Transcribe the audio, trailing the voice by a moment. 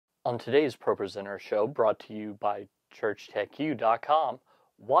On today's ProPresenter show, brought to you by ChurchTechU.com,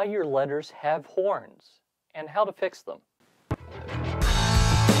 why your letters have horns and how to fix them.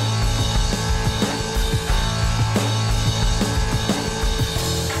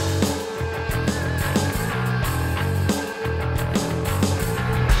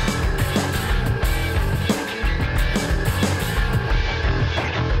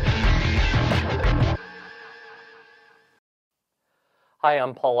 Hi,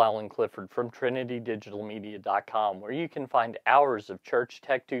 I'm Paul Allen Clifford from TrinityDigitalMedia.com, where you can find hours of church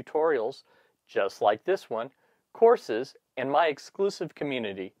tech tutorials just like this one, courses, and my exclusive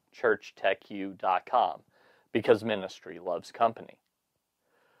community, ChurchTechU.com, because ministry loves company.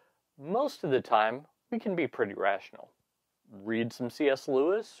 Most of the time, we can be pretty rational. Read some C.S.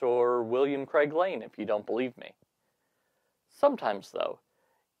 Lewis or William Craig Lane if you don't believe me. Sometimes, though,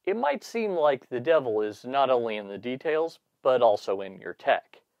 it might seem like the devil is not only in the details, but also in your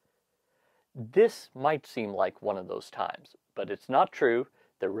tech. This might seem like one of those times, but it's not true.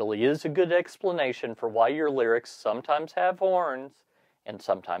 There really is a good explanation for why your lyrics sometimes have horns and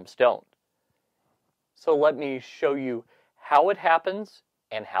sometimes don't. So let me show you how it happens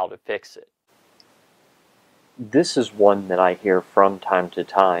and how to fix it. This is one that I hear from time to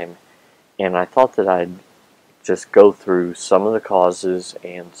time, and I thought that I'd just go through some of the causes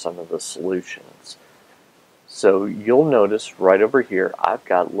and some of the solutions. So you'll notice right over here, I've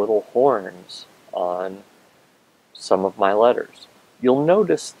got little horns on some of my letters. You'll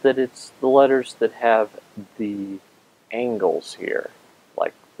notice that it's the letters that have the angles here,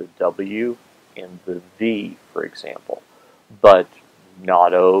 like the W and the V, for example. But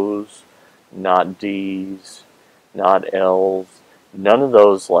not O's, not D's, not L's, none of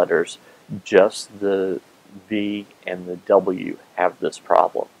those letters, just the V and the W have this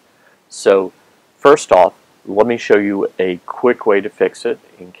problem. So first off, let me show you a quick way to fix it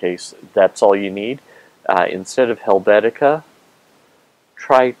in case that's all you need. Instead of Helvetica,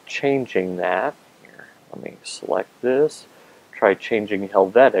 try changing that. Here, let me select this. Try changing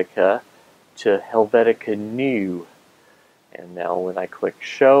Helvetica to Helvetica New. And now when I click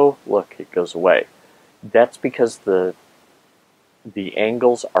show, look, it goes away. That's because the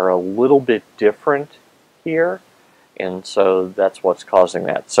angles are a little bit different here, and so that's what's causing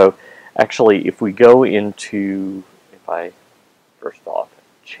that. So actually, if we go into, if I first off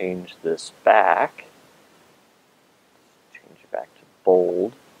change this back, change it back to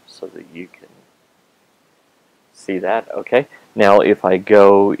bold so that you can see that. Okay, now if I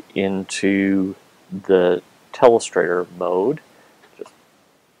go into the Telestrator mode, just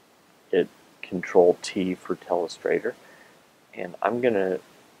hit Control T for Telestrator, and I'm going to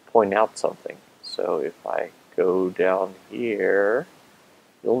point out something. So if I go down here,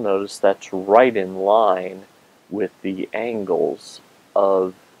 you'll notice that's right in line with the angles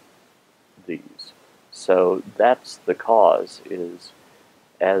of these. So that's the cause, is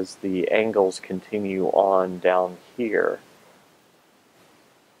as the angles continue on down here,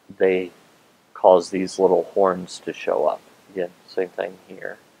 they cause these little horns to show up. Again, same thing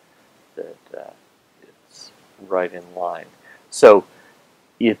here, that it's right in line. So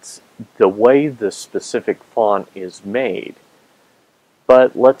it's the way the specific font is made.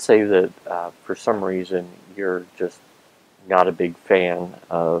 But let's say that for some reason you're just not a big fan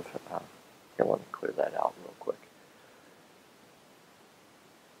of, here, let me clear that out real quick.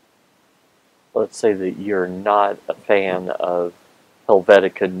 Let's say that you're not a fan of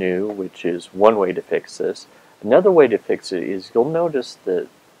Helvetica New, which is one way to fix this. Another way to fix it is you'll notice that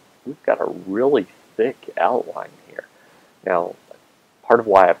we've got a really thick outline here. Now, part of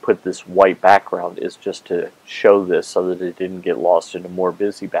why I put this white background is just to show this so that it didn't get lost in a more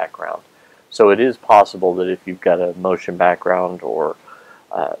busy background. So it is possible that if you've got a motion background or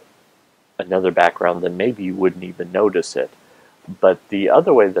another background, then maybe you wouldn't even notice it. But the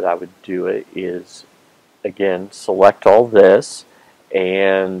other way that I would do it is, again, select all this,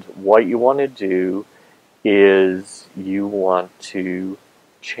 and what you want to do is you want to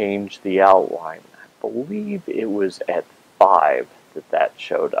change the outline. I believe it was at 5 that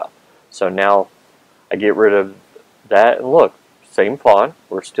showed up. So now I get rid of that, and look, same font,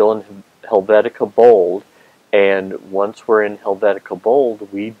 we're still in Helvetica Bold, and once we're in Helvetica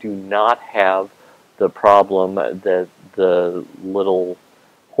Bold, we do not have the problem that the little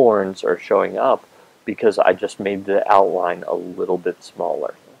horns are showing up because I just made the outline a little bit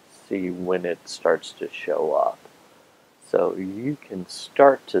smaller. Let's see when it starts to show up. So you can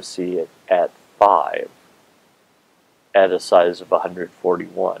start to see it at 5. At a size of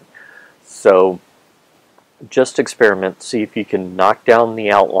 141. So just experiment, see if you can knock down the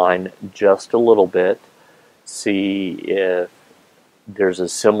outline just a little bit, see if there's a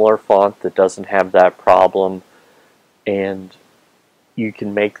similar font that doesn't have that problem, and you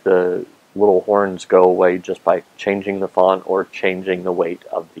can make the little horns go away just by changing the font or changing the weight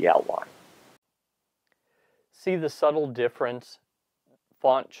of the outline. See the subtle difference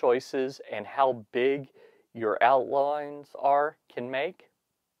font choices and how big your outlines can make?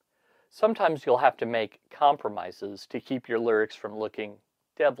 Sometimes you'll have to make compromises to keep your lyrics from looking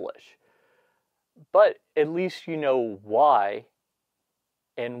devilish. But at least you know why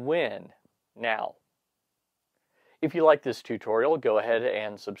and when now. If you like this tutorial, go ahead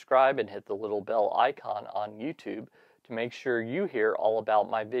and subscribe and hit the little bell icon on YouTube to make sure you hear all about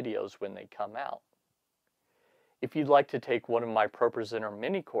my videos when they come out. If you'd like to take one of my ProPresenter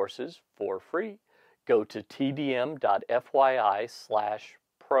mini courses for free, go to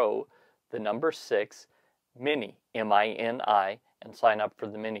tdm.fyi/pro6mini, M-I-N-I, and sign up for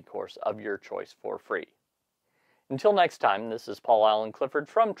the mini course of your choice for free. Until next time, this is Paul Allen Clifford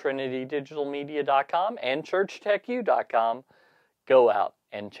from TrinityDigitalMedia.com and ChurchTechU.com. Go out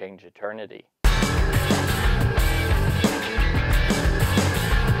and change eternity.